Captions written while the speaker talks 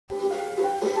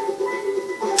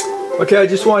Okay, I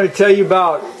just wanted to tell you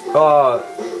about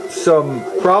some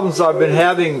problems I've been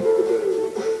having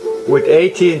with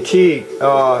AT&T,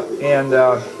 and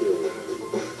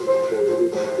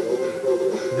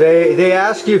they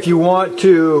ask you if you want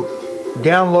to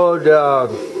download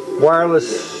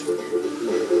wireless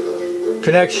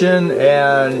connection,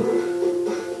 and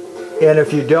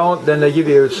if you don't, then they give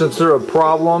you some sort of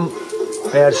problem,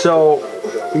 and so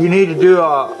you need to do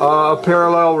a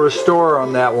parallel restore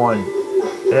on that one.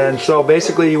 And so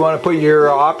basically you want to put your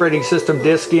operating system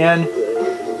disk in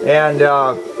and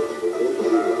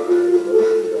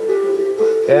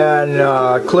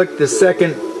click the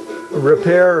second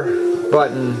repair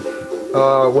button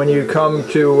when you come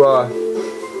to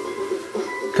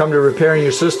repairing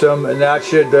your system, and that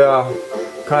should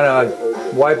kind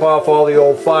of wipe off all the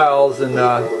old files and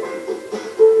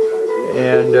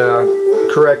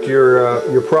correct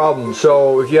your problem.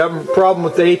 So if you have a problem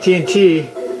with AT&T,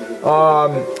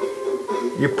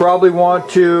 you probably want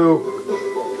to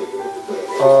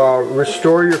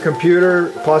restore your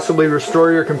computer, possibly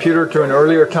restore your computer to an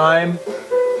earlier time,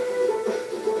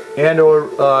 and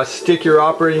or stick your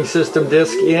operating system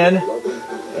disk in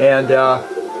and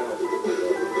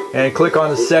click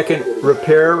on the second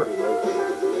repair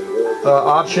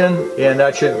option, and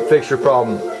that should fix your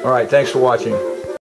problem. Alright, thanks for watching.